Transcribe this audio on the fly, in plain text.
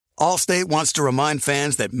Allstate wants to remind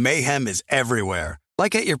fans that mayhem is everywhere,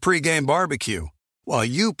 like at your pregame barbecue. While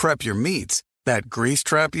you prep your meats, that grease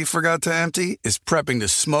trap you forgot to empty is prepping to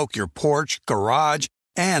smoke your porch, garage,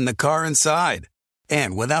 and the car inside.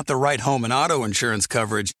 And without the right home and auto insurance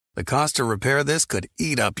coverage, the cost to repair this could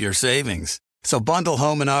eat up your savings. So bundle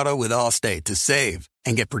home and auto with Allstate to save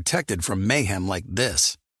and get protected from mayhem like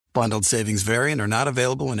this. Bundled savings vary and are not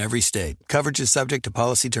available in every state. Coverage is subject to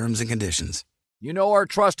policy terms and conditions. You know our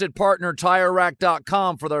trusted partner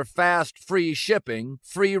TireRack.com for their fast, free shipping,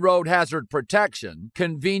 free road hazard protection,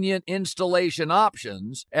 convenient installation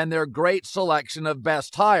options, and their great selection of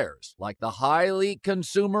best tires, like the highly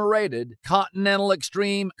consumer-rated Continental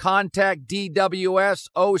Extreme Contact DWS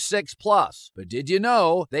 06+. But did you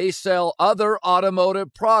know they sell other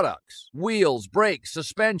automotive products? Wheels, brakes,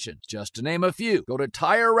 suspension, just to name a few. Go to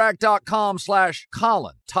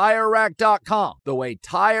TireRack.com/Colin. TireRack.com, the way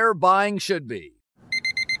tire buying should be.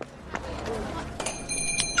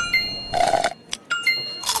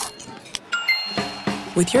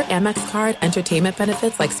 With your Amex card, entertainment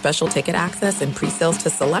benefits like special ticket access and pre-sales to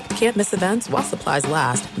select can't-miss events while supplies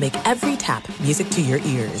last make every tap music to your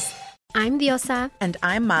ears. I'm Diosa. And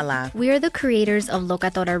I'm Mala. We are the creators of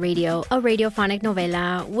Locatora Radio, a radiophonic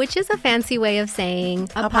novela, which is a fancy way of saying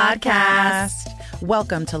a podcast.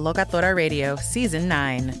 Welcome to Locatora Radio, Season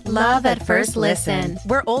 9. Love at first listen.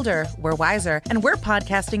 We're older, we're wiser, and we're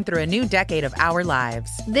podcasting through a new decade of our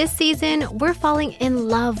lives. This season, we're falling in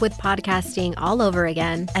love with podcasting all over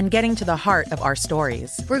again. And getting to the heart of our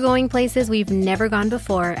stories. We're going places we've never gone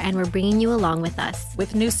before, and we're bringing you along with us.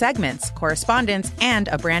 With new segments, correspondence, and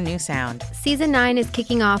a brand new sound. Season 9 is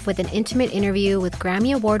kicking off with an intimate interview with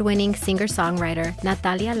Grammy Award-winning singer-songwriter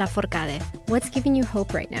Natalia Lafourcade. What's giving you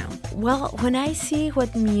hope right now? Well, when I see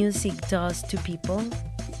what music does to people,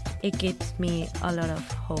 it gives me a lot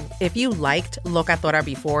of hope. If you liked Locatora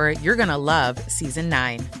before, you're going to love Season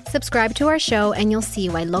 9. Subscribe to our show and you'll see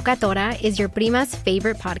why Locatora is your prima's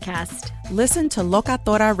favorite podcast. Listen to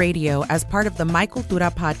Locatora Radio as part of the My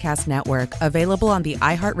Cultura Podcast Network, available on the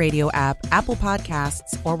iHeartRadio app, Apple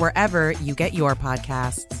Podcasts, or wherever you get your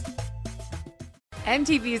podcasts.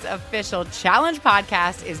 MTV's official Challenge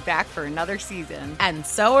podcast is back for another season. And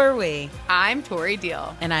so are we. I'm Tori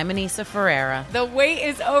Deal. And I'm Anissa Ferreira. The wait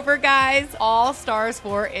is over, guys. All Stars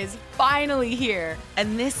 4 is finally here.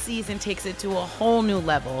 And this season takes it to a whole new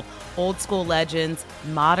level. Old school legends,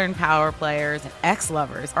 modern power players, and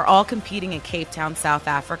ex-lovers are all competing in Cape Town, South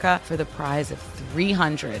Africa for the prize of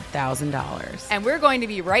 $300,000. And we're going to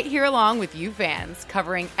be right here along with you fans,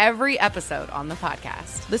 covering every episode on the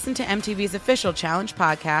podcast. Listen to MTV's official Challenge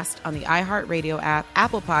podcast on the iHeartRadio app,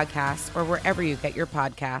 Apple Podcasts, or wherever you get your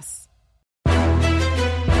podcasts.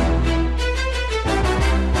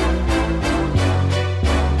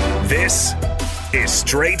 This is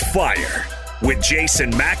Straight Fire with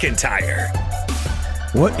Jason McIntyre.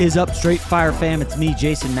 What is up, Straight Fire fam? It's me,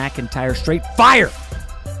 Jason McIntyre. Straight Fire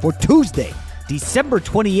for Tuesday, December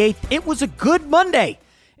 28th. It was a good Monday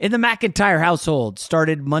in the McIntyre household.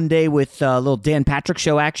 Started Monday with a little Dan Patrick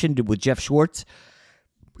Show action with Jeff Schwartz.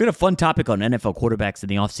 We had a fun topic on NFL quarterbacks in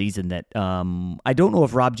the offseason that I don't know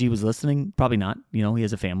if Rob G was listening. Probably not. You know, he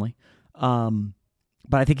has a family.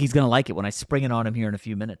 But I think he's going to like it when I spring it on him here in a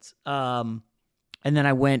few minutes. And then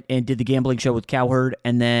I went and did the gambling show with Cowherd,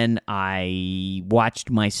 and then I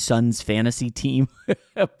watched my son's fantasy team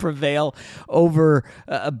prevail over,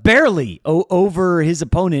 barely over his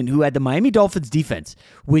opponent, who had the Miami Dolphins defense,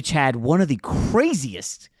 which had one of the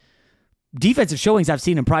craziest defensive showings I've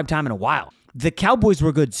seen in prime time in a while. The Cowboys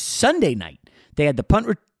were good Sunday night. They had the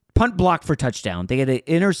punt block for touchdown. They had to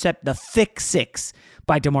intercept the thick six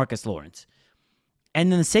by DeMarcus Lawrence.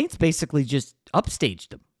 And then the Saints basically just upstaged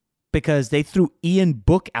them, because they threw Ian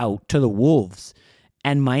Book out to the Wolves,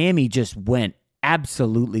 and Miami just went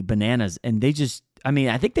absolutely bananas. And they just,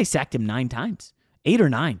 I think they sacked him 9 times, 8 or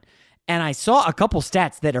 9. And I saw a couple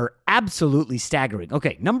stats that are absolutely staggering.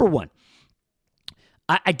 Okay, number one,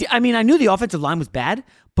 I knew the offensive line was bad,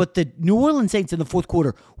 but the New Orleans Saints in the fourth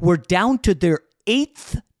quarter were down to their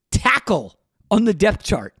 8th tackle on the depth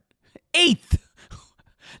chart. 8th.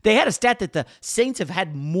 They had a stat that the Saints have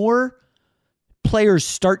had more players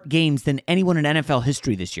start games than anyone in NFL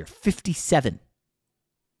history this year. 57.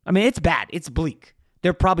 It's bad. It's bleak.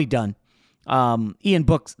 They're probably done. Ian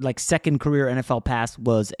Book's second career NFL pass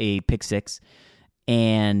was a pick six.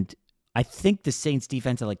 And I think the Saints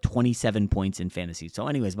defense had 27 points in fantasy. So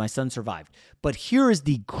anyways, my son survived. But here is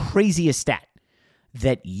the craziest stat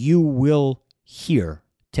that you will hear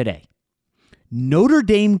today. Notre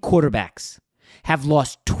Dame quarterbacks have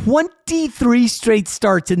lost 23 straight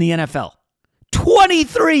starts in the NFL.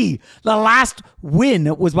 23. The last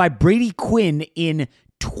win was by Brady Quinn in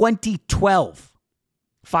 2012.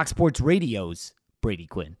 Fox Sports Radio's Brady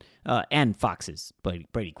Quinn and Fox's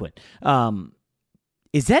Brady Quinn.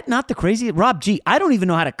 Is that not the crazy? Rob G, I don't even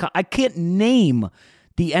know how to. I can't name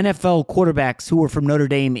the NFL quarterbacks who were from Notre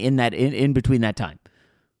Dame in between that time.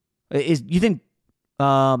 You think?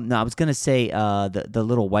 No, I was gonna say the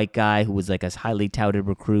little white guy who was like a highly touted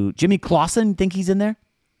recruit, Jimmy Clausen. Think he's in there?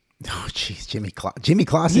 Oh, jeez, Jimmy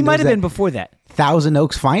Clausen. He might have been before that. Thousand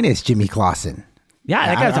Oaks finest, Jimmy Clausen. Yeah,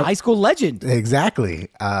 that guy was a high school legend. Exactly.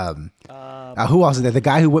 Who else is there? The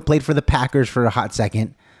guy who played for the Packers for a hot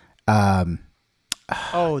second. The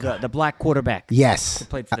black quarterback. Yes. Who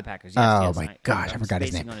played for the Packers. Yes, my gosh, I forgot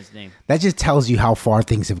his name. That just tells you how far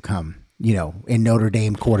things have come, in Notre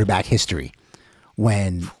Dame quarterback history.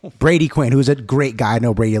 When Brady Quinn, who's a great guy, I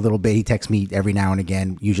know Brady a little bit. He texts me every now and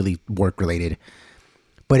again, usually work related.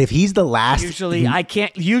 But if he's the last, I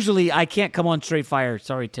can't come on Straight Fire.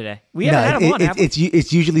 Sorry, today we haven't had him on.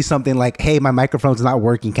 It's usually something like, "Hey, my microphone's not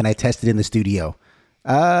working. Can I test it in the studio?"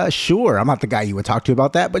 Sure. I'm not the guy you would talk to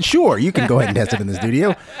about that, but sure, you can go ahead and test it in the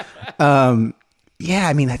studio.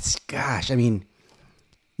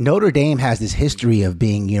 Notre Dame has this history of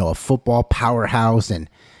being, a football powerhouse, and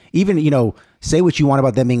even, say what you want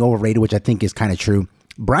about them being overrated, which I think is kind of true.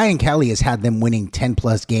 Brian Kelly has had them winning 10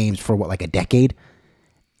 plus games for like a decade.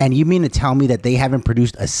 And you mean to tell me that they haven't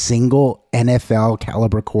produced a single NFL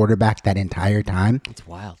caliber quarterback that entire time? It's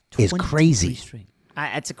wild. It's crazy.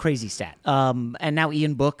 That's a crazy stat. And now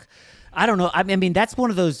Ian Book, I don't know. I mean, that's one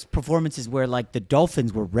of those performances where like the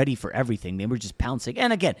Dolphins were ready for everything. They were just pouncing.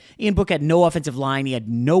 And again, Ian Book had no offensive line. He had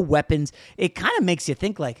no weapons. It kind of makes you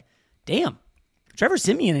think like, damn, Trevor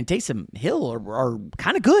Siemian and Taysom Hill are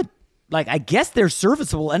kind of good. Like, I guess they're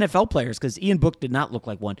serviceable NFL players because Ian Book did not look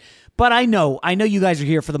like one. But I know you guys are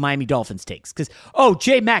here for the Miami Dolphins takes because,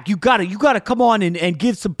 J Mac, you gotta come on and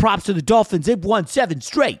give some props to the Dolphins. They've won 7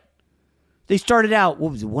 straight. They started out,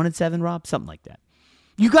 what was it, 1-7, Rob? Something like that.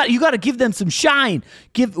 You got to give them some shine.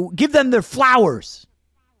 Give them their flowers.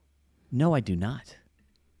 No, I do not.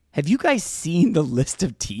 Have you guys seen the list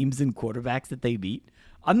of teams and quarterbacks that they beat?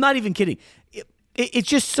 I'm not even kidding. It's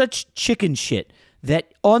just such chicken shit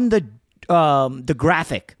that on the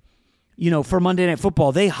graphic, for Monday Night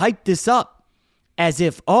Football, they hyped this up as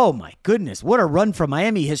if, oh my goodness, what a run from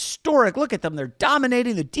Miami. Historic. Look at them. They're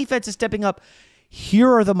dominating. The defense is stepping up.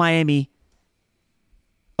 Here are the Miami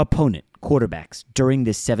opponent quarterbacks during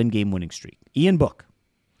this 7-game winning streak. Ian Book.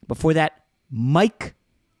 Before that, Mike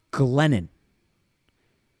Glennon.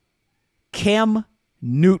 Cam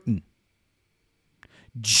Newton.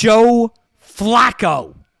 Joe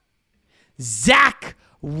Flacco. Zach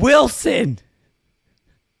Wilson.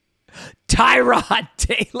 Tyrod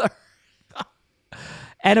Taylor.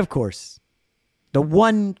 And of course, the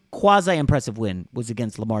one quasi-impressive win was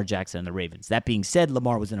against Lamar Jackson and the Ravens. That being said,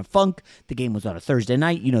 Lamar was in a funk. The game was on a Thursday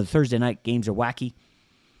night. The Thursday night games are wacky.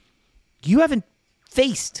 You haven't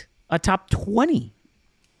faced a top 20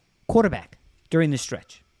 quarterback during this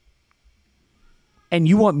stretch. And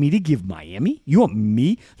you want me to give Miami? You want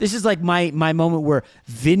me? This is like my moment where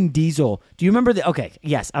Vin Diesel. Do you remember okay,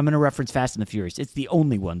 yes, I'm going to reference Fast and the Furious. It's the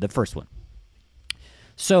only one, the first one.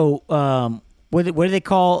 So, what do they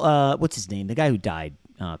call, what's his name? The guy who died.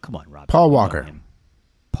 Come on, Rob. Paul Walker.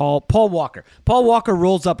 Paul Walker. Paul Walker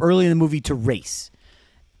rolls up early in the movie to race.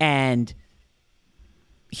 And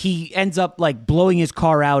he ends up like blowing his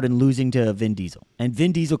car out and losing to Vin Diesel. And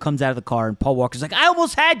Vin Diesel comes out of the car and Paul Walker's like, I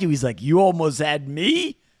almost had you. He's like, you almost had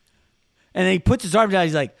me? And then he puts his arms down.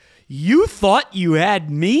 He's like, you thought you had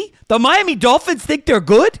me? The Miami Dolphins think they're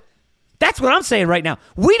good? That's what I'm saying right now.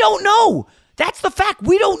 We don't know. That's the fact.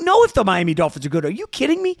 We don't know if the Miami Dolphins are good. Are you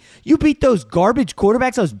kidding me? You beat those garbage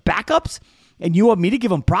quarterbacks, those backups, and you want me to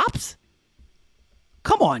give them props?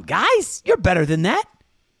 Come on, guys. You're better than that.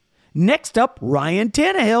 Next up, Ryan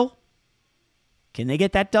Tannehill. Can they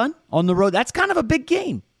get that done on the road? That's kind of a big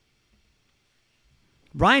game.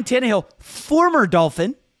 Ryan Tannehill, former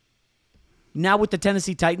Dolphin, now with the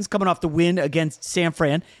Tennessee Titans, coming off the win against San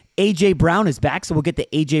Fran. A.J. Brown is back, so we'll get the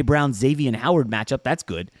A.J. Brown-Xavier Howard matchup. That's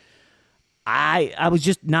good. I was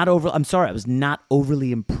just not I was not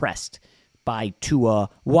overly impressed by Tua.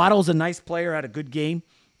 Waddle's a nice player, had a good game.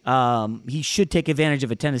 He should take advantage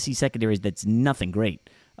of a Tennessee secondary that's nothing great.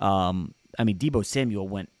 Deebo Samuel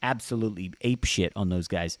went absolutely apeshit on those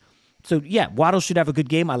guys. So, yeah, Waddle should have a good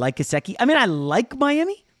game. I like Gesicki. I like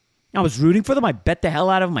Miami. I was rooting for them. I bet the hell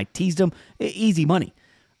out of them. I teased them. Easy money.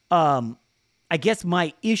 I guess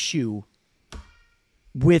my issue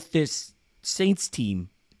with this Saints team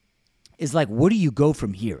is like, where do you go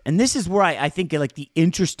from here? And this is where I think like the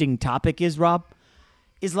interesting topic is, Rob.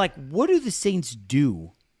 is like, what do the Saints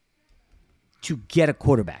do to get a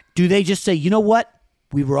quarterback? Do they just say, you know what?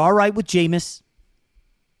 We were all right with Jameis.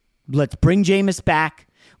 Let's bring Jameis back.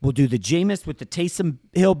 We'll do the Jameis with the Taysom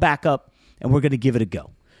Hill backup, and we're going to give it a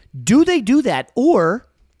go. Do they do that? Or,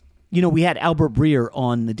 we had Albert Breer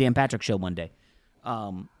on the Dan Patrick Show one day,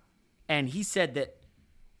 and he said that,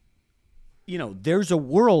 there's a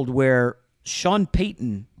world where Sean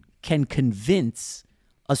Payton can convince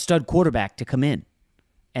a stud quarterback to come in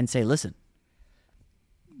and say, listen,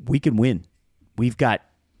 we can win. We've got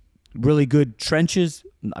really good trenches.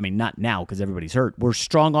 I mean, not now because everybody's hurt. We're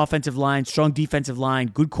strong offensive line, strong defensive line,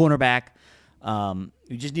 good cornerback.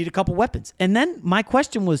 You just need a couple weapons. And then my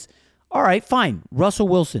question was, all right, fine. Russell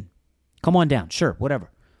Wilson, come on down. Sure, whatever.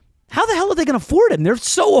 How the hell are they going to afford him? They're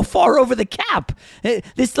so far over the cap.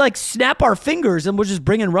 It's like snap our fingers and we're just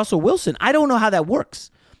bringing Russell Wilson. I don't know how that works.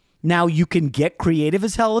 Now, you can get creative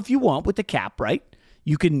as hell if you want with the cap, right?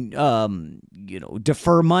 You can,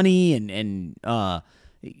 defer money and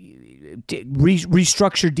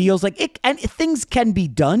restructure deals. And things can be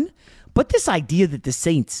done. But this idea that the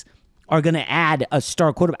Saints are going to add a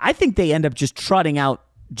star quarterback, I think they end up just trotting out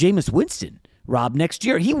Jameis Winston, Rob, next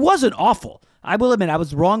year. He wasn't awful. I will admit, I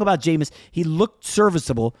was wrong about Jameis. He looked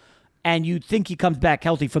serviceable, and you'd think he comes back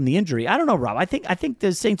healthy from the injury. I don't know, Rob. I think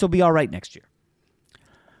the Saints will be all right next year.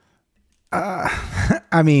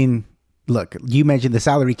 I mean, look, you mentioned the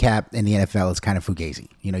salary cap in the NFL is kind of fugazi.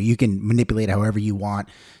 You can manipulate it however you want.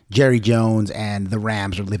 Jerry Jones and the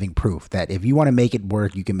Rams are living proof that if you want to make it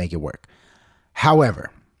work, you can make it work.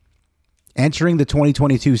 However, entering the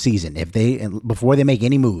 2022 season, before they make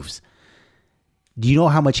any moves, do you know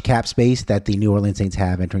how much cap space that the New Orleans Saints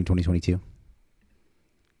have entering 2022?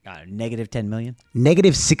 Negative 10 million?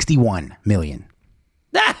 Negative 61 million.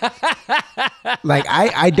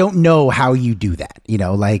 I don't know how you do that.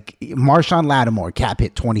 Marshawn Lattimore cap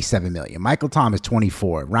hit 27 million. Michael Thomas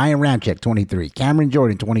 24. Ryan Ramczyk 23. Cameron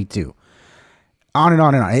Jordan 22. On and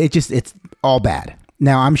on and on. It's all bad.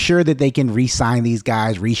 Now, I'm sure that they can re-sign these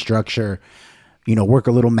guys, restructure, work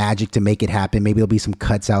a little magic to make it happen. Maybe there'll be some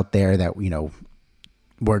cuts out there that,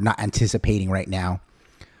 we're not anticipating right now.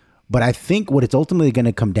 But I think what it's ultimately going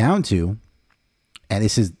to come down to, and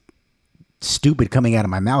this is stupid coming out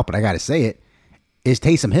of my mouth, but I got to say it, is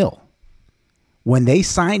Taysom Hill. When they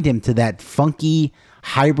signed him to that funky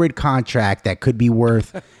hybrid contract that could be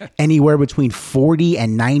worth anywhere between $40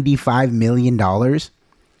 and $95 million,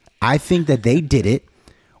 I think that they did it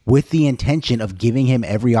with the intention of giving him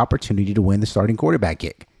every opportunity to win the starting quarterback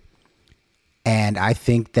gig. And I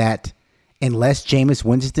think that unless Jameis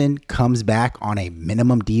Winston comes back on a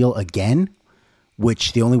minimum deal again,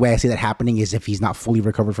 which the only way I see that happening is if he's not fully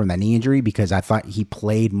recovered from that knee injury, because I thought he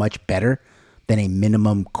played much better than a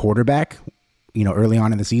minimum quarterback, early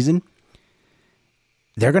on in the season.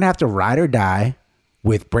 They're going to have to ride or die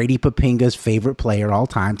with Brady Papinga's favorite player all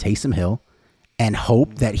time, Taysom Hill, and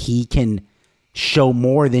hope that he can show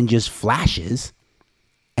more than just flashes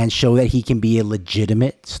and show that he can be a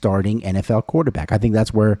legitimate starting NFL quarterback. I think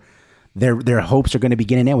that's where their hopes are going to be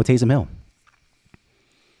getting in with Taysom Hill.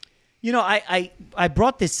 I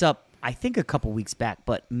brought this up, I think, a couple weeks back,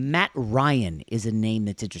 but Matt Ryan is a name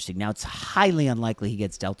that's interesting. Now, it's highly unlikely he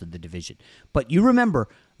gets dealt in the division. But you remember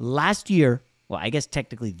last year, well, I guess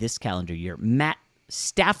technically this calendar year, Matt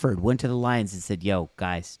Stafford went to the Lions and said, yo,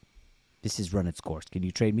 guys, this has run its course. Can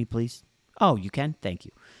you trade me, please? Oh, you can? Thank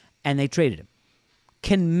you. And they traded him.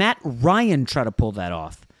 Can Matt Ryan try to pull that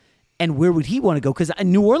off? And where would he want to go? Because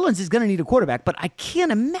New Orleans is going to need a quarterback, but I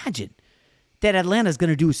can't imagine that Atlanta's going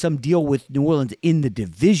to do some deal with New Orleans in the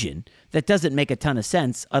division. That doesn't make a ton of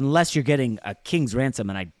sense unless you're getting a king's ransom,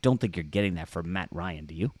 and I don't think you're getting that for Matt Ryan,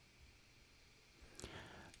 do you?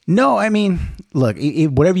 No, I mean, look,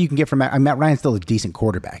 whatever you can get from Matt Ryan's still a decent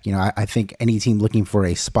quarterback. I think any team looking for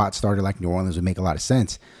a spot starter like New Orleans would make a lot of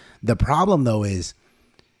sense. The problem, though, is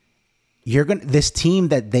this team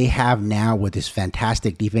that they have now with this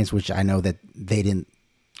fantastic defense, which I know that they didn't,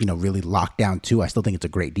 really lock down too. I still think it's a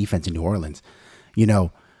great defense in New Orleans.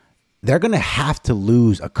 They're going to have to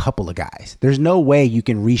lose a couple of guys. There's no way you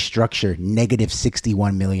can restructure negative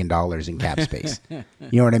 $61 million in cap space. You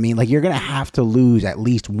know what I mean? You're going to have to lose at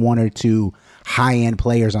least one or two high-end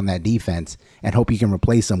players on that defense and hope you can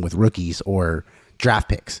replace them with rookies or draft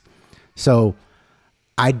picks. So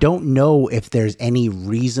I don't know if there's any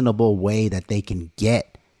reasonable way that they can get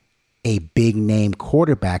a big name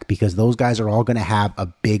quarterback because those guys are all going to have a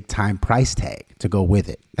big time price tag to go with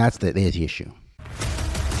it. That's the issue.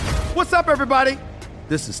 What's up, everybody?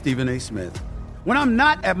 This is Stephen A. Smith. When I'm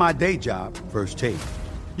not at my day job, First Take,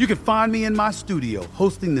 you can find me in my studio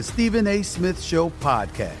hosting the Stephen A. Smith Show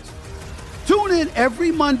podcast. Tune Tune in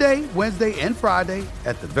every Monday, Wednesday, and Friday,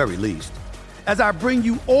 at the very least, as I bring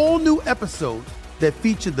you all new episodes that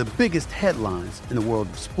feature the biggest headlines in the world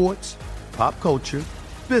of sports, pop culture,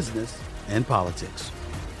 business, and politics.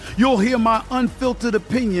 You'll hear my unfiltered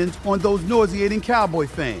opinions on those nauseating Cowboy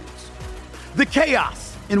fans, the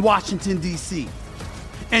chaos in Washington, D.C.,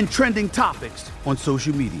 and trending topics on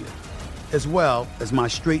social media, as well as my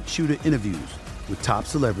straight shooter interviews with top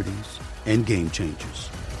celebrities and game changers.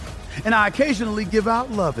 And I occasionally give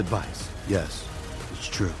out love advice. Yes, it's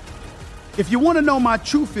true. If you want to know my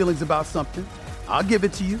true feelings about something, I'll give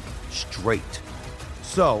it to you straight.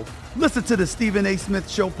 So listen to the Stephen A. Smith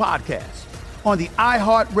Show podcast on the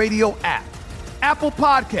iHeartRadio app, Apple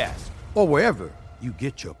Podcasts, or wherever you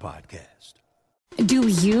get your podcast. Do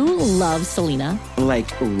you love Selena? Like,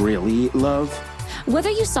 really love?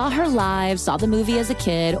 Whether you saw her live, saw the movie as a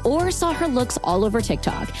kid, or saw her looks all over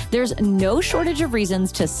TikTok, there's no shortage of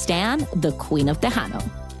reasons to stan the Queen of Tejano.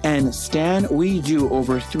 And Stan, we do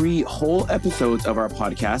over 3 whole episodes of our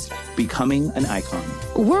podcast, Becoming an Icon.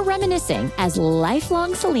 We're reminiscing as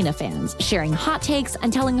lifelong Selena fans, sharing hot takes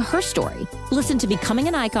and telling her story. Listen to Becoming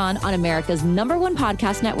an Icon on America's #1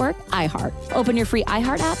 podcast network, iHeart. Open your free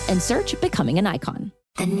iHeart app and search Becoming an Icon.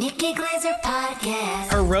 The Nikki Glaser Podcast.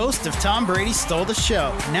 Her roast of Tom Brady stole the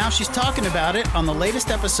show. Now she's talking about it on the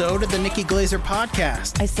latest episode of the Nikki Glaser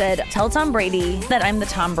Podcast. I said, tell Tom Brady that I'm the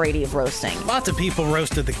Tom Brady of roasting. Lots of people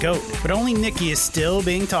roasted the GOAT, but only Nikki is still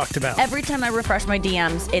being talked about. Every time I refresh my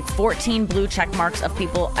DMs, it's 14 blue check marks of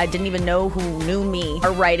people I didn't even know who knew me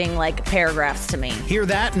are writing like paragraphs to me. Hear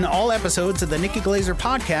that in all episodes of the Nikki Glaser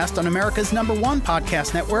Podcast on America's #1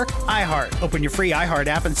 podcast network, iHeart. Open your free iHeart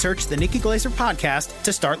app and search the Nikki Glaser Podcast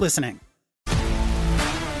to start listening.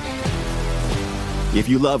 If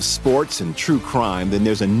you love sports and true crime, then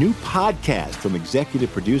there's a new podcast from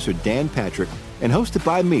executive producer Dan Patrick and hosted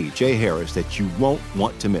by me, Jay Harris, that you won't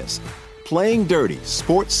want to miss. Playing Dirty: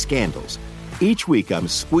 Sports Scandals. Each week, I'm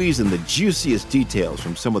squeezing the juiciest details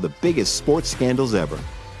from some of the biggest sports scandals ever.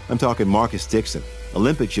 I'm talking Marcus Dixon,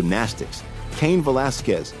 Olympic gymnastics, Cain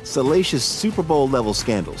Velasquez, salacious Super Bowl-level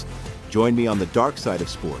scandals. Join me on the dark side of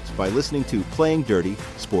sports by listening to Playing Dirty: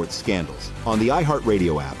 Sports Scandals on the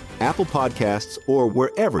iHeartRadio app, Apple Podcasts, or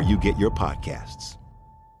wherever you get your podcasts.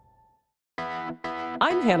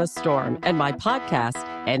 I'm Hannah Storm, and my podcast,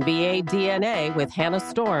 NBA DNA with Hannah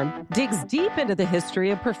Storm, digs deep into the history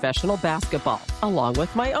of professional basketball, along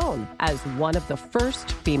with my own, as one of the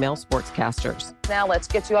first female sportscasters. Now let's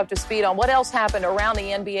get you up to speed on what else happened around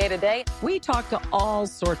the NBA today. We talk to all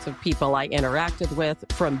sorts of people I interacted with,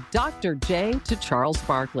 from Dr. J to Charles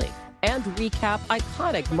Barkley, and recap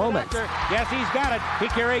iconic moments. Yes, he's got it.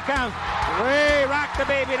 Here he comes. Way rock the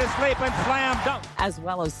baby to sleep and slam dunk. As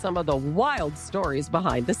well as some of the wild stories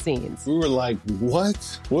behind the scenes. We were like,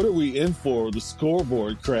 what? What are we in for? The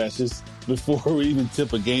scoreboard crashes before we even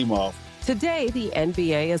tip a game off. Today, the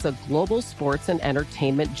NBA is a global sports and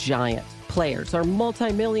entertainment giant. Players are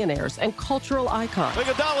multimillionaires and cultural icons.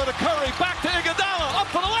 Iguodala to Curry, back to Iguodala, up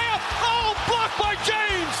for the layup. Oh, blocked by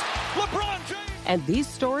James. LeBron James. And these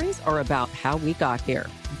stories are about how we got here,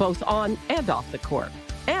 both on and off the court.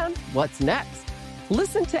 And what's next?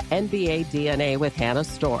 Listen to NBA DNA with Hannah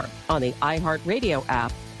Storm on the iHeartRadio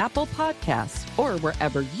app, Apple Podcasts, or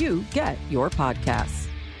wherever you get your podcasts.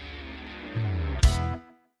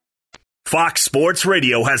 Fox Sports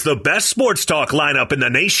Radio has the best sports talk lineup in the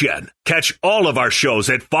nation. Catch all of our shows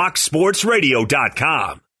at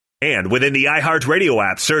foxsportsradio.com. And within the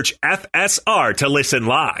iHeartRadio app, search FSR to listen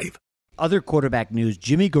live. Other quarterback news,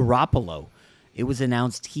 Jimmy Garoppolo. It was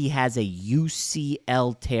announced he has a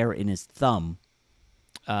UCL tear in his thumb.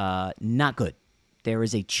 Not good. There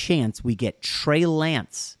is a chance we get Trey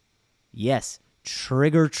Lance. Yes,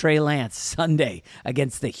 trigger Trey Lance Sunday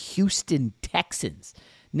against the Houston Texans.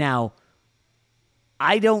 Now,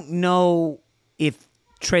 I don't know if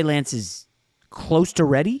Trey Lance is close to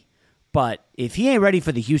ready, but if he ain't ready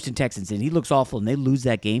for the Houston Texans and he looks awful and they lose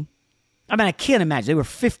that game, I mean, I can't imagine. They were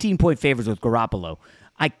 15-point favorites with Garoppolo.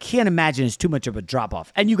 I can't imagine it's too much of a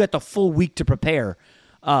drop-off. And you got the full week to prepare.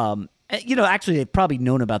 Actually, they've probably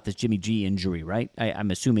known about this Jimmy G injury, right?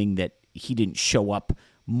 I'm assuming that he didn't show up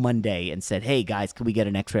Monday and said, hey, guys, can we get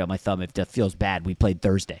an x-ray on my thumb? If that feels bad, we played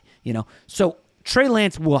Thursday. So Trey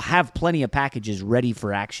Lance will have plenty of packages ready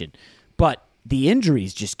for action. But the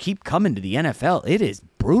injuries just keep coming to the NFL. It is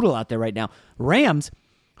brutal out there right now. Rams,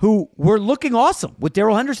 who were looking awesome with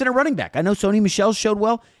Darrell Henderson at running back. I know Sony Michel showed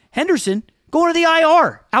well. Henderson going to the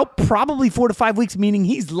IR, out probably 4 to 5 weeks, meaning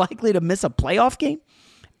he's likely to miss a playoff game.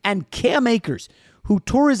 And Cam Akers, who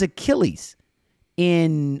tore his Achilles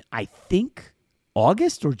in, I think,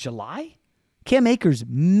 August or July. Cam Akers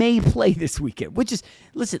may play this weekend, which is,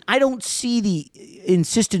 listen, I don't see the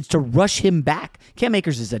insistence to rush him back. Cam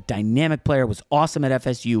Akers is a dynamic player, was awesome at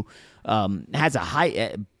FSU, has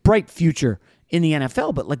a bright future in the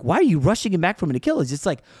NFL, but like, why are you rushing him back from an Achilles? It's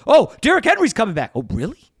like, oh, Derrick Henry's coming back. Oh,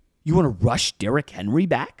 really? You want to rush Derrick Henry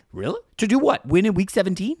back? Really? To do what? Win in week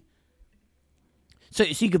 17? So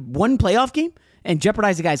you could one playoff game and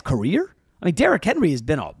jeopardize a guy's career? I mean, Derrick Henry has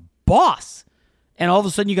been a boss. And all of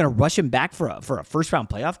a sudden, you're going to rush him back for a first-round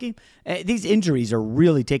playoff game? These injuries are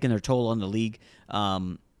really taking their toll on the league. I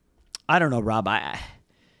don't know, Rob.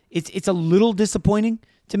 It's a little disappointing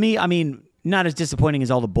to me. I mean, not as disappointing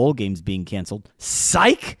as all the bowl games being canceled.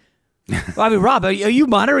 Psych! I mean, Rob, are you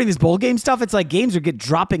monitoring this bowl game stuff? It's like games are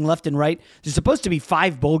dropping left and right. There's supposed to be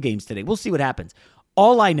 5 bowl games today. We'll see what happens.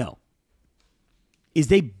 All I know is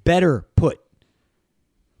they better put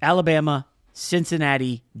Alabama,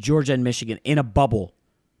 Cincinnati, Georgia, and Michigan in a bubble.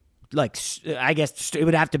 Like, I guess it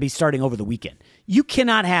would have to be starting over the weekend. You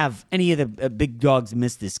cannot have any of the big dogs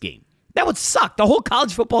miss this game. That would suck. The whole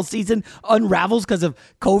college football season unravels because of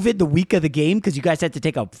COVID the week of the game because you guys had to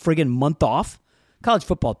take a friggin' month off. College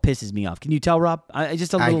football pisses me off. Can you tell, Rob? I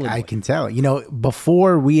can tell. You know,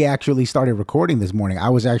 before we actually started recording this morning, I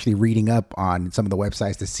was actually reading up on some of the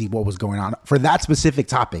websites to see what was going on for that specific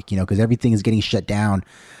topic, you know, because everything is getting shut down.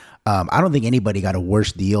 I don't think anybody got a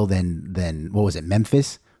worse deal than what was it,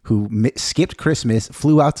 Memphis, who skipped Christmas,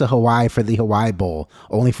 flew out to Hawaii for the Hawaii Bowl,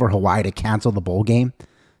 only for Hawaii to cancel the bowl game.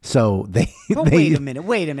 So wait a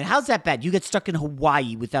minute. How's that bad? You get stuck in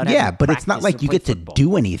Hawaii without having to but it's not like you get to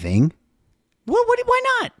do anything. Well, why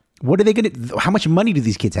not? What are they going to? How much money do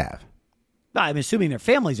these kids have? I'm assuming their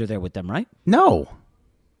families are there with them, right? No.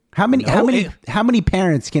 How many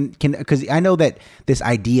parents can because I know that this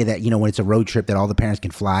idea that, you know, when it's a road trip that all the parents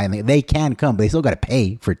can fly and they can come, but they still got to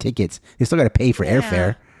pay for tickets. They still got to pay for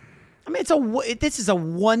airfare. I mean, this is a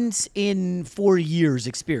once in 4 years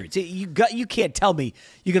experience. You can't tell me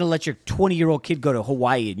you're going to let your 20-year-old kid go to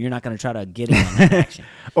Hawaii and you're not going to try to get in on that action.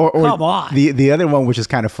 or come on. The other one, which is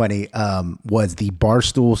kind of funny, was the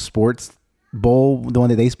Barstool Sports Bowl, the one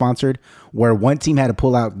that they sponsored, where one team had to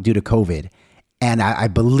pull out due to COVID. And I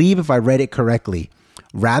believe, if I read it correctly,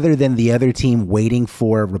 rather than the other team waiting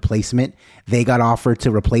for a replacement, they got offered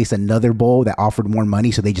to replace another bowl that offered more money,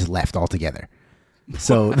 so they just left altogether.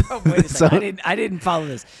 So, wait a second. I didn't follow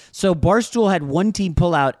this. So Barstool had one team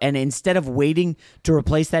pull out, and instead of waiting to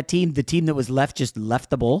replace that team, the team that was left just left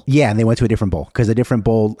the bowl? Yeah, and they went to a different bowl because a different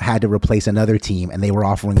bowl had to replace another team, and they were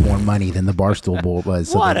offering more money than the Barstool bowl was.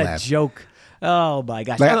 So what a joke. Oh, my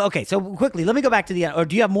gosh. Okay, so quickly, let me go back to or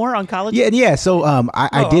do you have more on college? Yeah. So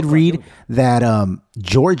I did read that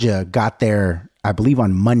Georgia got there, I believe,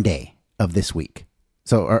 on Monday of this week.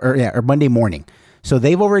 So, or Monday morning. So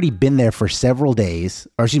they've already been there for several days,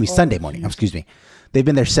 or excuse me, Sunday morning. Excuse me. They've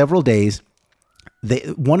been there several days.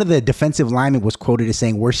 One of the defensive linemen was quoted as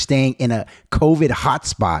saying, "We're staying in a COVID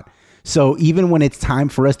hotspot. So even when it's time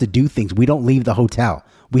for us to do things, we don't leave the hotel.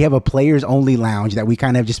 We have a players only lounge that we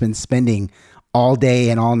kind of just been spending all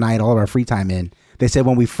day and all night, all of our free time in." They said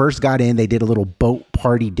when we first got in, they did a little boat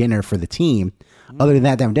party dinner for the team. Other than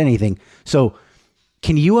that, they haven't done anything. So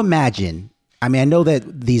can you imagine? I mean, I know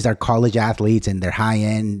that these are college athletes and they're high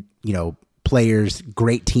end, you know, players,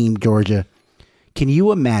 great team, Georgia. Can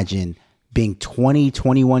you imagine being 20,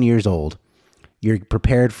 21 years old? You're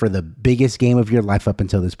prepared for the biggest game of your life up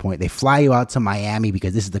until this point. They fly you out to Miami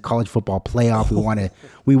because this is the college football playoff.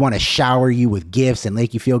 We want to shower you with gifts and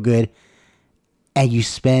make you feel good. And you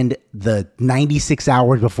spend the 96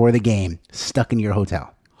 hours before the game stuck in your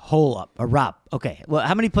hotel. Hold up. Rob, okay. Well,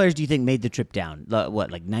 how many players do you think made the trip down?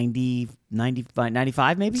 Like 90,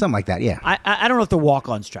 95 maybe? Something like that, yeah. I don't know if the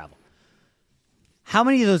walk-ons travel. How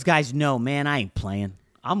many of those guys know, man, I ain't playing.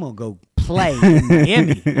 I'm going to go play in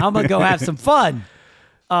Miami. I'm going to go have some fun.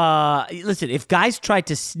 Listen, if guys tried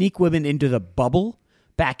to sneak women into the bubble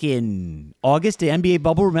back in August, the NBA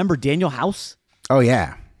bubble, remember Daniel House? Oh,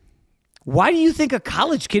 yeah. Why do you think a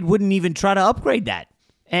college kid wouldn't even try to upgrade that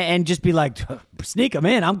and just be like, sneak him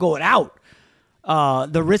in, I'm going out?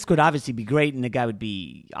 The risk would obviously be great and the guy would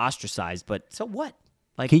be ostracized, but so what?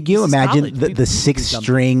 Like, can you imagine the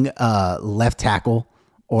sixth-string left tackle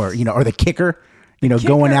or the kicker,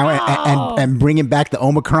 going out and bringing back the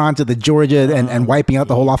Omicron to the Georgia and wiping out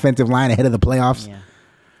the whole offensive line ahead of the playoffs?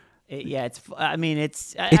 Yeah.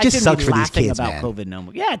 It just sucks for these kids, about man. COVID no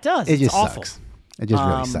more. Yeah, it does. It just awful. Sucks. It just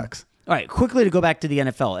really sucks. All right, quickly to go back to the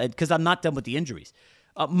NFL, because I'm not done with the injuries.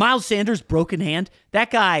 Miles Sanders, broken hand.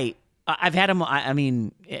 That guy, I've had him. I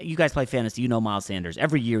mean, you guys play fantasy. You know Miles Sanders.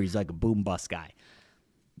 Every year, he's like a boom bust guy.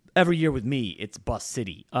 Every year with me, it's bust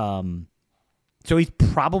city. So he's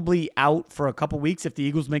probably out for a couple weeks if the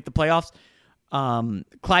Eagles make the playoffs.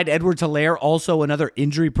 Clyde Edwards-Helaire, also another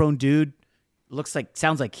injury-prone dude.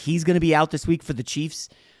 Sounds like he's going to be out this week for the Chiefs.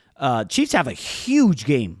 Chiefs have a huge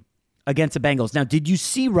game against the Bengals. Now, did you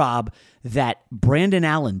see, Rob, that Brandon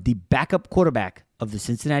Allen, the backup quarterback of the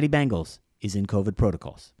Cincinnati Bengals, is in COVID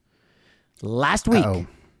protocols? Last week,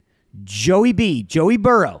 Joey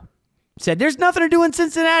Burrow, said there's nothing to do in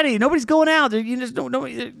Cincinnati. Nobody's going out. You're not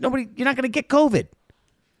going to get COVID.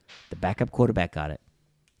 The backup quarterback got it.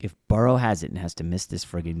 If Burrow has it and has to miss this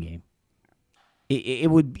friggin' game, it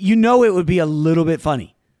would be a little bit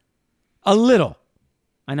funny. A little.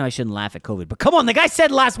 I know I shouldn't laugh at COVID, but come on, the guy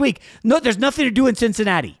said last week, no, there's nothing to do in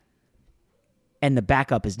Cincinnati. And the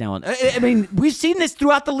backup is now on. I mean, we've seen this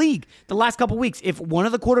throughout the league the last couple weeks. If one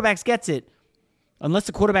of the quarterbacks gets it, unless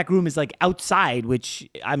the quarterback room is like outside, which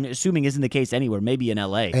I'm assuming isn't the case anywhere, maybe in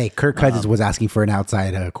LA. Hey, Kirk Cousins was asking for an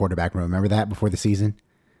outside quarterback room. Remember that before the season?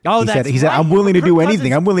 Oh, he said, I'm willing to do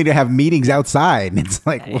anything. I'm willing to have meetings outside. And it's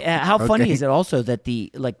like, how funny is it also that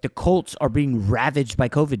the Colts are being ravaged by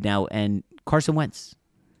COVID now, and Carson Wentz,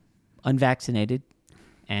 unvaccinated,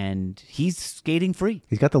 and he's skating free.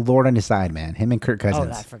 He's got the Lord on his side, man. Him and Kirk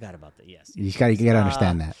Cousins. Oh, I forgot about that. Yes. You got to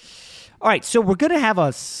understand that. All right, so we're going to have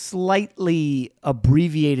a slightly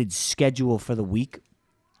abbreviated schedule for the week.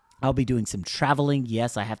 I'll be doing some traveling.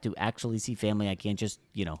 Yes, I have to actually see family. I can't just,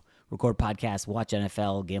 record podcasts, watch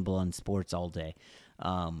NFL, gamble on sports all day.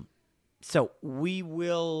 So we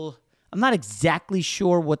will, I'm not exactly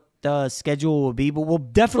sure what the schedule will be, but we'll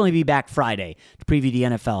definitely be back Friday to preview the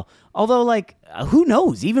NFL. Although, who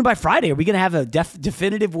knows? Even by Friday, are we going to have a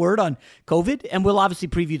definitive word on COVID? And we'll obviously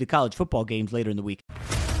preview the college football games later in the week.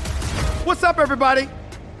 What's up, everybody?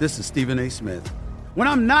 This is Stephen A. Smith. When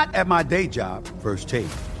I'm not at my day job, First Take,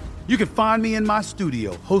 you can find me in my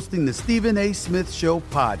studio hosting the Stephen A. Smith Show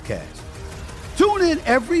podcast. Tune in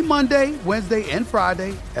every Monday, Wednesday, and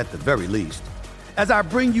Friday, at the very least, as I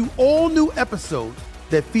bring you all new episodes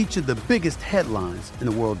that feature the biggest headlines in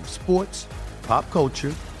the world of sports, pop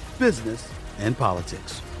culture, business, and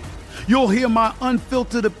politics. You'll hear my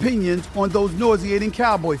unfiltered opinions on those nauseating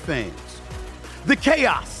Cowboy fans, the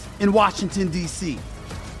chaos in Washington, D.C.,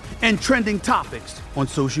 and trending topics on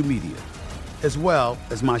social media, as well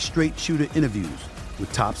as my straight shooter interviews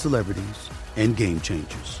with top celebrities and game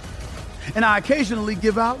changers. And I occasionally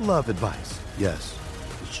give out love advice. Yes,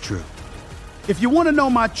 it's true. If you want to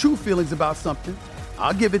know my true feelings about something,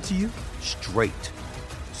 I'll give it to you straight.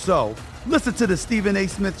 So listen to the Stephen A.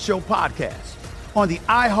 Smith Show podcast on the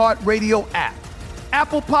iHeartRadio app,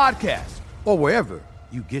 Apple Podcasts, or wherever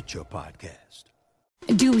you get your podcast.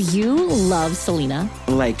 Do you love Selena?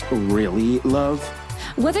 Like, really love?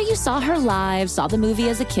 Whether you saw her live, saw the movie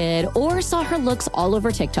as a kid, or saw her looks all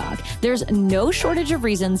over TikTok, there's no shortage of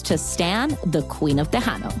reasons to stan the Queen of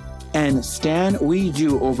Tejano. And Stan, we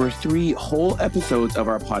do over 3 whole episodes of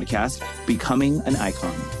our podcast, Becoming an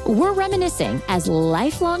Icon. We're reminiscing as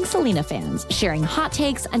lifelong Selena fans, sharing hot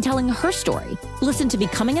takes and telling her story. Listen to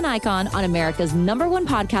Becoming an Icon on America's #1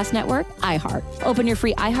 podcast network, iHeart. Open your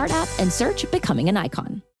free iHeart app and search Becoming an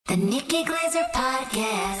Icon. The Nikki Glaser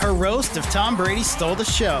Podcast. Her roast of Tom Brady stole the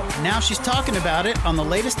show. Now she's talking about it on the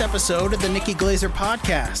latest episode of the Nikki Glaser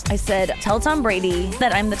Podcast. I said, tell Tom Brady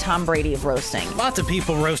that I'm the Tom Brady of roasting. Lots of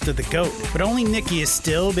people roasted the GOAT, but only Nikki is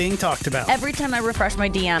still being talked about. Every time I refresh my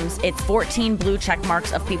DMs, it's 14 blue check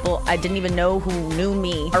marks of people I didn't even know who knew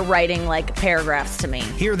me are writing paragraphs to me.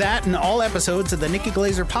 Hear that in all episodes of the Nikki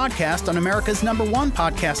Glaser Podcast on America's #1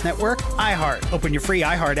 podcast network, iHeart. Open your free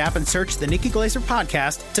iHeart app and search the Nikki Glaser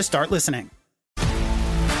Podcast to start listening.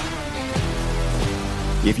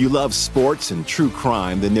 If you love sports and true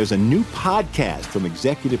crime, then there's a new podcast from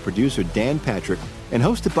executive producer Dan Patrick and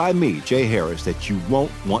hosted by me, Jay Harris, that you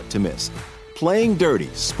won't want to miss. Playing Dirty: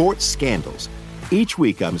 Sports Scandals. Each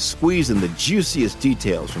week, I'm squeezing the juiciest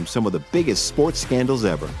details from some of the biggest sports scandals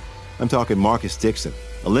ever. I'm talking Marcus Dixon,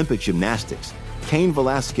 Olympic gymnastics, Cain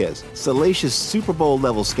Velasquez, salacious Super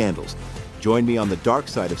Bowl-level scandals. Join me on the dark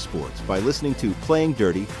side of sports by listening to Playing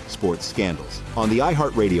Dirty: Sports Scandals on the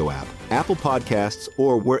iHeartRadio app, Apple Podcasts,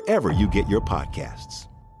 or wherever you get your podcasts.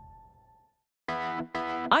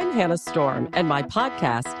 I'm Hannah Storm, and my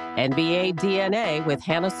podcast, NBA DNA with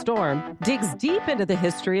Hannah Storm, digs deep into the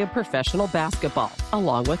history of professional basketball,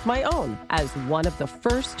 along with my own, as one of the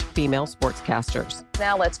first female sportscasters.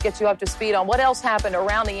 Now let's get you up to speed on what else happened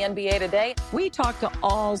around the NBA today. We talk to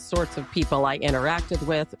all sorts of people I interacted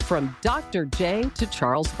with, from Dr. J to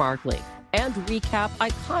Charles Barkley, and recap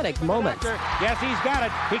iconic moments. Yes, he's got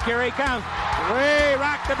it. Here he comes. We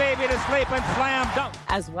rock the baby to sleep and slam dunk.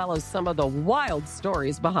 As well as some of the wild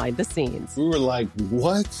stories behind the scenes. We were like,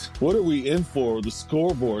 what? What are we in for? The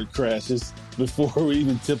scoreboard crashes before we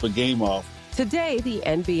even tip a game off. Today, the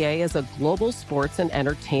NBA is a global sports and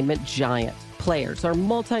entertainment giant. Players are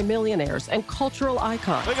multimillionaires and cultural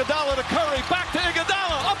icons. Iguodala to Curry, back to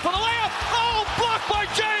Iguodala, up for the layup. Oh, blocked by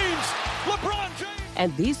James. LeBron James.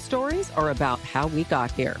 And these stories are about how we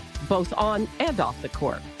got here, both on and off the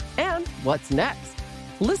court. And what's next?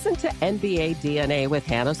 Listen to NBA DNA with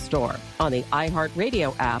Hannah Storr on the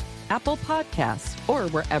iHeartRadio app, Apple Podcasts, or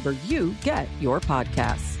wherever you get your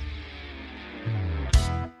podcasts.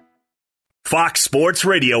 Fox Sports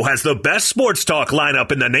Radio has the best sports talk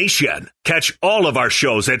lineup in the nation. Catch all of our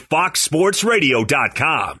shows at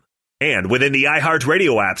foxsportsradio.com. And within the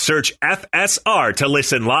iHeartRadio app, search FSR to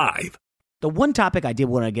listen live. The one topic I did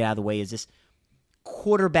want to get out of the way is this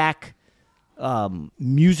quarterback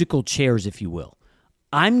musical chairs, if you will.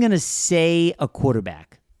 I'm going to say a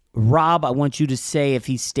quarterback. Rob, I want you to say if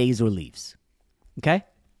he stays or leaves. Okay?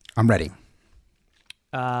 I'm ready.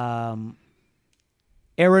 Aaron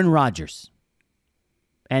Rodgers.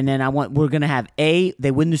 And then we're going to have A,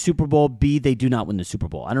 they win the Super Bowl, B, they do not win the Super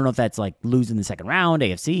Bowl. I don't know if that's like losing the second round,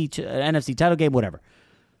 AFC, NFC title game, whatever.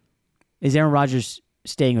 Is Aaron Rodgers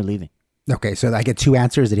staying or leaving? Okay, so I get two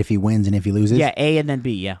answers, that if he wins and if he loses? Yeah, A and then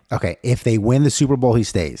B, yeah. Okay, if they win the Super Bowl, he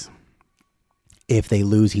stays. If they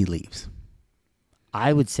lose, he leaves.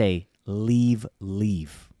 I would say leave.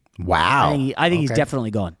 Wow. I think he's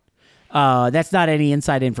definitely gone. That's not any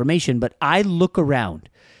inside information, but I look around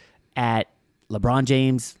at LeBron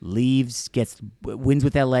James, leaves, wins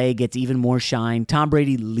with LA, gets even more shine. Tom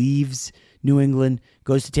Brady leaves New England,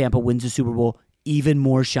 goes to Tampa, wins the Super Bowl, even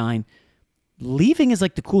more shine. Leaving is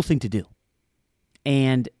like the cool thing to do.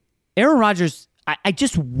 And Aaron Rodgers, I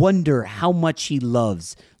just wonder how much he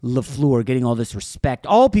loves LaFleur getting all this respect.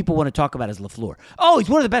 All people want to talk about is LaFleur. Oh, he's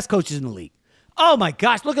one of the best coaches in the league. Oh my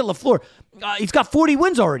gosh, look at LaFleur. He's got 40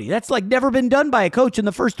 wins already. That's like never been done by a coach in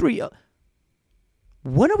the first 3.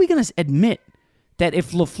 When are we going to admit that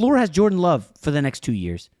if LaFleur has Jordan Love for the next 2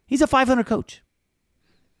 years, he's a 500 coach?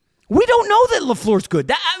 We don't know that LaFleur's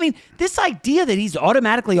good. This idea that he's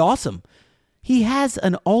automatically awesome. He has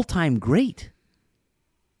an all-time great.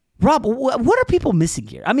 Rob, what are people missing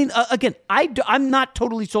here? Again, I'm not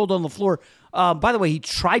totally sold on LaFleur. By the way, he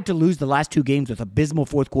tried to lose the last 2 games with abysmal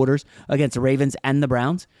fourth quarters against the Ravens and the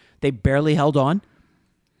Browns. They barely held on.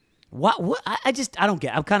 I don't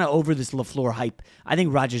get it. I'm kind of over this LaFleur hype. I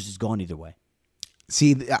think Rodgers is gone either way.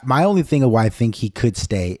 See, my only thing of why I think he could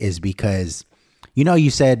stay is because,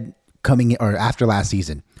 you said coming or after last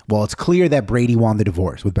season, well, it's clear that Brady won the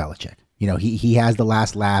divorce with Belichick. He has the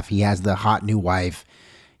last laugh. He has the hot new wife.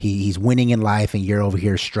 He's winning in life, and you're over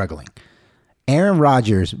here struggling. Aaron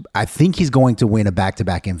Rodgers, I think he's going to win a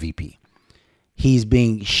back-to-back MVP. He's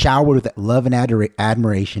being showered with love and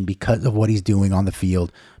admiration because of what he's doing on the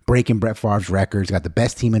field, breaking Brett Favre's records, got the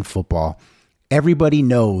best team in football. Everybody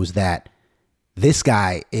knows that this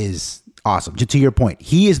guy is awesome. To your point,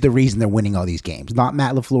 he is the reason they're winning all these games. Not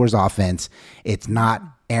Matt LaFleur's offense. It's not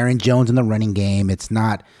Aaron Jones in the running game. It's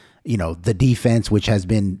not, the defense, which has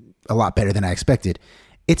been a lot better than I expected.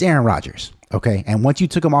 It's Aaron Rodgers, okay? And once you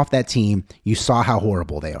took him off that team, you saw how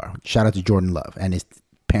horrible they are. Shout out to Jordan Love and his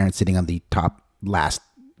parents sitting on the top last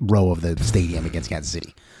row of the stadium against Kansas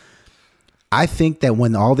City. I think that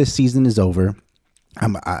when all this season is over,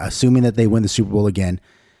 I'm assuming that they win the Super Bowl again,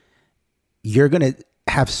 you're going to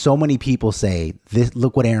have so many people say,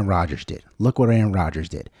 look what Aaron Rodgers did. Look what Aaron Rodgers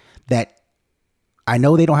did. That I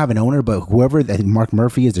know they don't have an owner, but whoever, I think Mark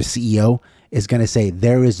Murphy is their CEO, is going to say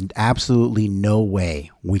there is absolutely no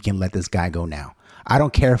way we can let this guy go now. I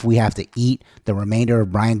don't care if we have to eat the remainder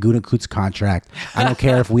of Brian Gutekunst's contract. I don't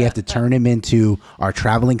care if we have to turn him into our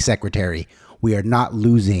traveling secretary. We are not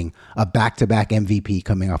losing a back-to-back MVP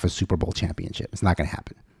coming off a Super Bowl championship. It's not going to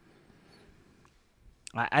happen.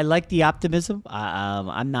 I like the optimism.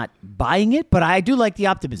 I'm not buying it, but I do like the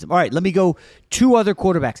optimism. All right, let me go 2 other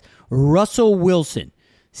quarterbacks. Russell Wilson,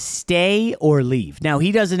 stay or leave. Now,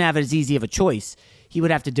 he doesn't have as easy of a choice. He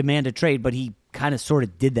would have to demand a trade, but he kind of sort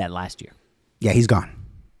of did that last year. Yeah, he's gone.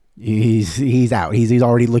 He's out. He's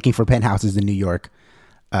already looking for penthouses in New York.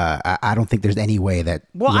 I don't think there's any way that.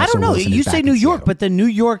 Well, Russell I don't know. Wilson You is say back New in York, Seattle. but the New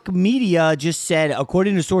York media just said,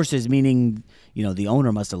 according to sources, meaning the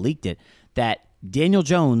owner must have leaked it, that Daniel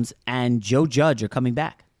Jones and Joe Judge are coming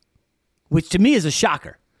back, which to me is a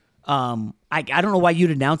shocker. I don't know why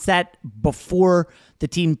you'd announce that before the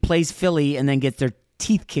team plays Philly and then gets their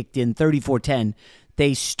teeth kicked in 34-10.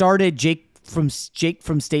 They started Jake from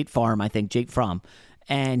State Farm, I think, Jake Fromm,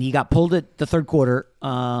 and he got pulled at the third quarter.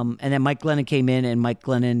 And then Mike Glennon came in, and Mike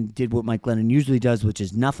Glennon did what Mike Glennon usually does, which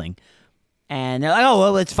is nothing. And they're like, oh,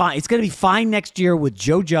 well, it's fine. It's going to be fine next year with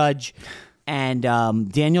Joe Judge and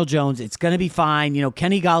Daniel Jones. It's going to be fine.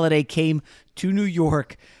 Kenny Golladay came to New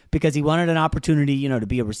York because he wanted an opportunity, to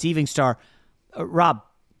be a receiving star. Rob,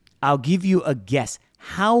 I'll give you a guess.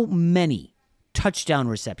 How many touchdown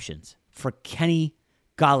receptions for Kenny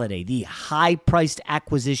Golladay, the high-priced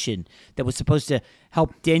acquisition that was supposed to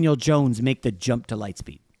help Daniel Jones make the jump to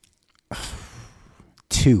Lightspeed?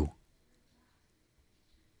 2.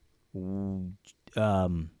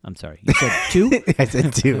 I'm sorry. You said 2? I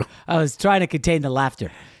said 2. I was trying to contain the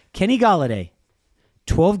laughter. Kenny Golladay,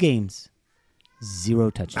 12 games,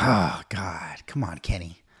 0 touchdowns. Oh, God. Come on,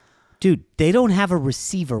 Kenny. Dude, they don't have a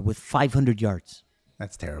receiver with 500 yards.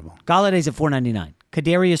 That's terrible. Galladay's at $4.99.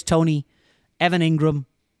 Kadarius Toney, Evan Ingram.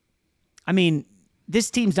 I mean, this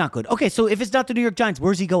team's not good. Okay, so if it's not the New York Giants,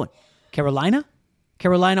 where's he going? Carolina?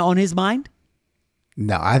 Carolina on his mind?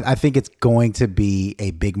 No, I think it's going to be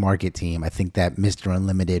a big market team. I think that Mr.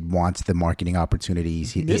 Unlimited wants the marketing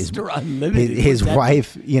opportunities. Mr. Unlimited. His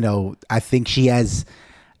wife, I think she has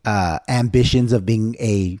ambitions of being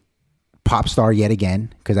a pop star yet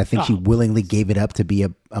again, because I think she willingly gave it up to be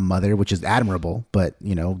a mother, which is admirable. But,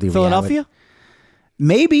 the Philadelphia? reality,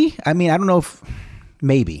 maybe. I mean, I don't know if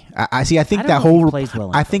maybe. I see. I think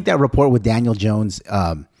I think that report with Daniel Jones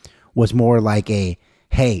was more like a,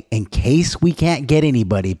 hey, in case we can't get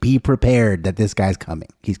anybody, be prepared that this guy's coming.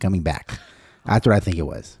 He's coming back. That's what I think it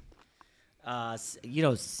was. I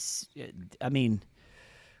mean,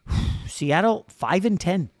 Seattle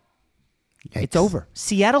 5-10. Yikes. It's over.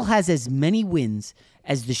 Seattle has as many wins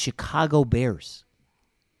as the Chicago Bears.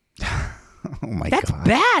 Oh my God. That's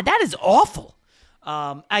bad. That is awful.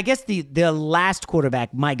 I guess the last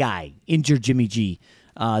quarterback, my guy, injured Jimmy G.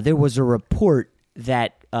 There was a report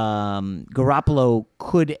that Garoppolo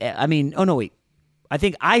could. I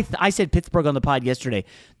think I said Pittsburgh on the pod yesterday.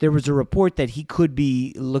 There was a report that he could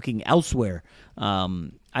be looking elsewhere.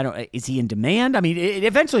 Is he in demand? I mean,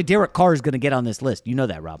 eventually Derek Carr is going to get on this list. You know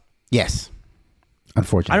that, Rob. Yes.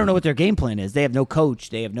 Unfortunately. I don't know what their game plan is. They have no coach.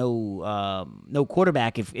 They have no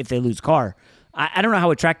quarterback if they lose Carr. I don't know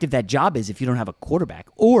how attractive that job is if you don't have a quarterback.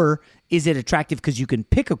 Or is it attractive because you can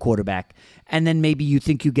pick a quarterback and then maybe you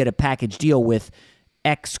think you get a package deal with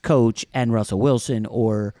ex-coach and Russell Wilson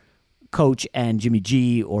or coach and Jimmy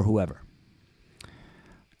G or whoever?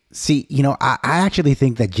 See, I actually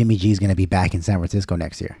think that Jimmy G is going to be back in San Francisco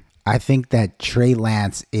next year. I think that Trey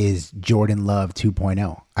Lance is Jordan Love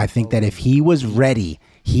 2.0. I think that if he was ready,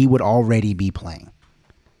 he would already be playing.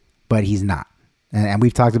 But he's not. And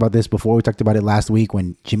we've talked about this before. We talked about it last week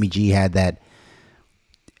when Jimmy G had that,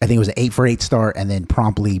 I think it was an 8-for-8 start, and then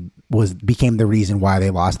promptly became the reason why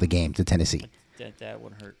they lost the game to Tennessee. That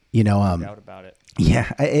one hurt. No doubt about it.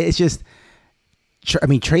 Yeah, it's just,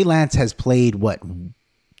 Trey Lance has played,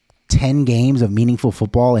 10 games of meaningful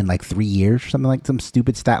football in 3 years, or something like some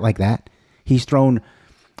stupid stat like that. He's thrown,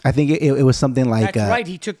 I think it was something like that's right.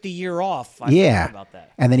 He took the year off. I forgot about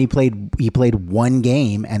that. And then he played one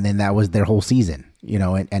game, and then that was their whole season,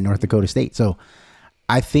 at North Dakota State. So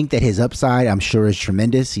I think that his upside, I'm sure, is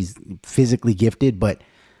tremendous. He's physically gifted, but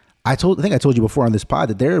I think I told you before on this pod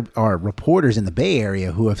that there are reporters in the Bay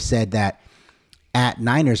Area who have said that at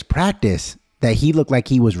Niners practice that he looked like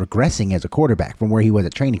he was regressing as a quarterback from where he was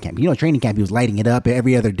at training camp. Training camp, he was lighting it up.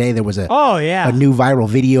 Every other day there was a new viral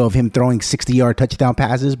video of him throwing 60-yard touchdown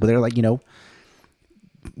passes. But they're like,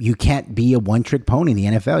 you can't be a one-trick pony in the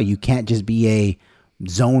NFL. You can't just be a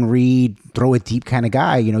zone read, throw it deep kind of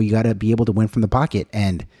guy. You got to be able to win from the pocket.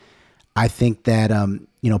 And I think that,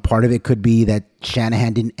 part of it could be that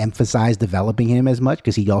Shanahan didn't emphasize developing him as much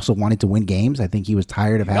because he also wanted to win games. I think he was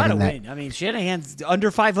tired of having that. Win. I mean, Shanahan's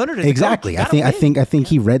under 500. Exactly. I think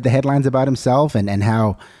he read the headlines about himself and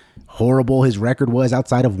how horrible his record was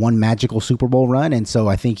outside of one magical Super Bowl run. And so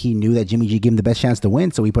I think he knew that Jimmy G gave him the best chance to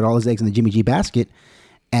win. So he put all his eggs in the Jimmy G basket.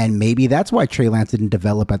 And maybe that's why Trey Lance didn't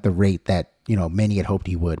develop at the rate that, many had hoped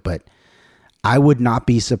he would. But I would not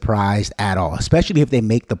be surprised at all, especially if they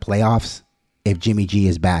make the playoffs, if Jimmy G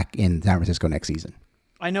is back in San Francisco next season.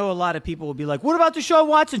 I know a lot of people will be like, what about Deshaun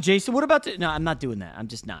Watson, Jason? What about No, I'm not doing that. I'm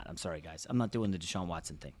just not. I'm sorry, guys. I'm not doing the Deshaun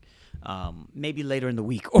Watson thing. Maybe later in the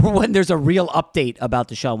week or when there's a real update about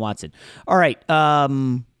Deshaun Watson. All right. I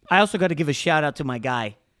also got to give a shout out to my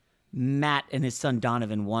guy, Matt, and his son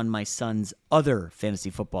Donovan won my son's other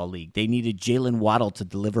fantasy football league. They needed Jalen Waddle to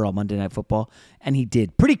deliver on Monday Night Football, and he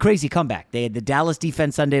did. Pretty crazy comeback. They had the Dallas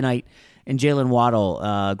defense Sunday night, and Jalen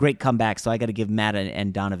Waddle. Great comeback, so I got to give Matt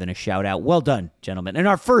and Donovan a shout-out. Well done, gentlemen. In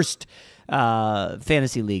our first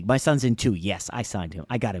fantasy league, my son's in 2. Yes, I signed him.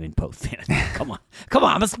 I got him in both fantasy. Come on.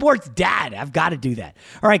 I'm a sports dad. I've got to do that.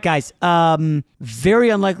 All right, guys. Very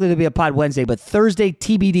unlikely to be a pod Wednesday, but Thursday,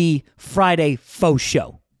 TBD, Friday, faux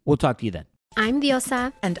show. We'll talk to you then. I'm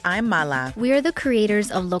Diosa. And I'm Mala. We are the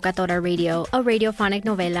creators of Locatora Radio, a radiophonic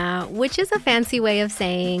novela, which is a fancy way of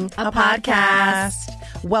saying a podcast.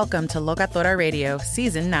 Welcome to Locatora Radio,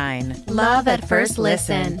 Season 9. Love at first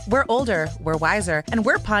listen. We're older, we're wiser, and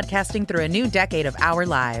we're podcasting through a new decade of our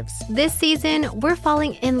lives. This season, we're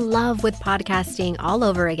falling in love with podcasting all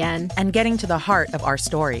over again. And getting to the heart of our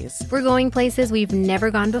stories. We're going places we've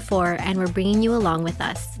never gone before, and we're bringing you along with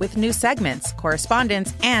us. With new segments,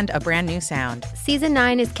 correspondence, and a brand new sound. Season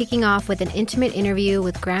 9 is kicking off with an intimate interview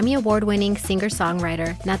with Grammy Award-winning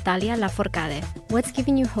singer-songwriter Natalia Lafourcade. What's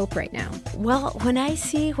giving you hope right now? Well, when I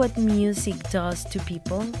see what music does to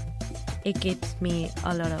people, it gives me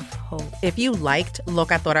a lot of hope. If you liked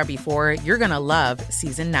Locatora before, you're going to love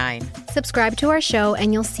Season 9. Subscribe to our show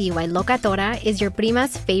and you'll see why Locatora is your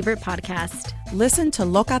prima's favorite podcast. Listen to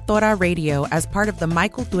Locatora Radio as part of the My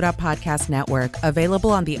Cultura Podcast Network,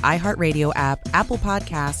 available on the iHeartRadio app, Apple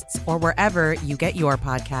Podcasts, or wherever you get your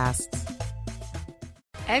podcasts.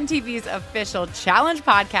 MTV's official Challenge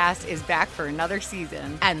podcast is back for another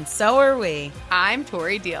season. And so are we. I'm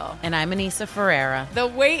Tori Deal. And I'm Anissa Ferreira. The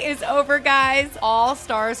wait is over, guys. All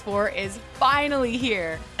Stars 4 is finally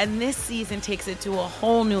here. And this season takes it to a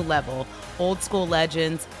whole new level. Old school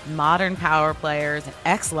legends, modern power players, and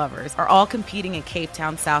ex-lovers are all competing in Cape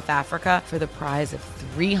Town, South Africa for the prize of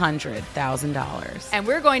 $300,000. And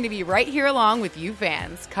we're going to be right here along with you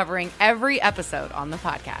fans, covering every episode on the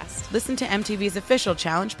podcast. Listen to MTV's official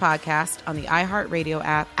Challenge podcast on the iHeartRadio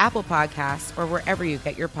app, Apple Podcasts, or wherever you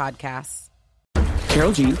get your podcasts.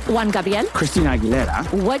 Carol G. Juan Gabriel. Christina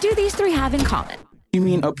Aguilera. What do these three have in common? You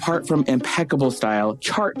mean apart from impeccable style,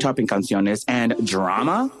 chart-topping canciones, and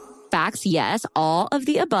drama? Facts, yes, all of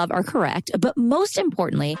the above are correct. But most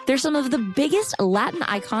importantly, they're some of the biggest Latin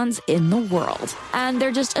icons in the world. And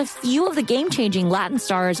they're just a few of the game-changing Latin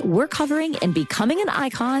stars we're covering in Becoming an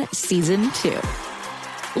Icon Season 2.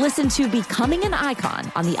 Listen to Becoming an Icon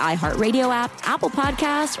on the iHeartRadio app, Apple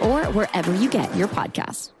Podcasts, or wherever you get your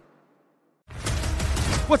podcasts.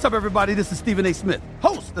 What's up, everybody? This is Stephen A. Smith,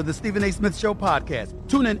 host of the Stephen A. Smith Show podcast.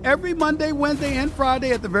 Tune in every Monday, Wednesday, and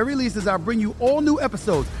Friday at the very least as I bring you all new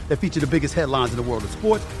episodes that feature the biggest headlines in the world of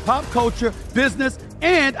sports, pop culture, business,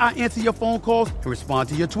 and I answer your phone calls and respond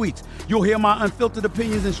to your tweets. You'll hear my unfiltered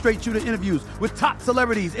opinions and straight-shooter interviews with top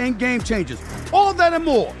celebrities and game changers. All that and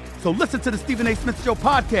more. So listen to the Stephen A. Smith Show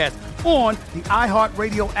podcast on the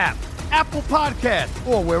iHeartRadio app, Apple Podcasts,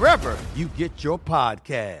 or wherever you get your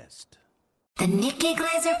podcast. The Nikki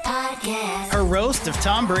Glaser Podcast. Her roast of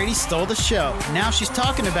Tom Brady stole the show. Now she's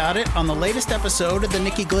talking about it on the latest episode of the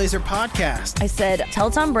Nikki Glaser Podcast. I said,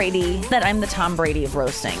 tell Tom Brady that I'm the Tom Brady of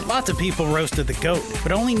roasting. Lots of people roasted the GOAT,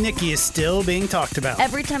 but only Nikki is still being talked about.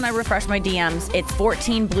 Every time I refresh my DMs, it's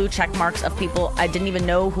 14 blue check marks of people I didn't even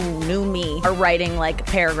know who knew me are writing like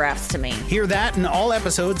paragraphs to me. Hear that in all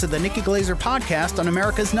episodes of the Nikki Glaser Podcast on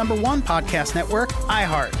America's #1 podcast network,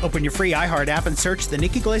 iHeart. Open your free iHeart app and search the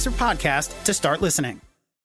Nikki Glaser Podcast to start listening.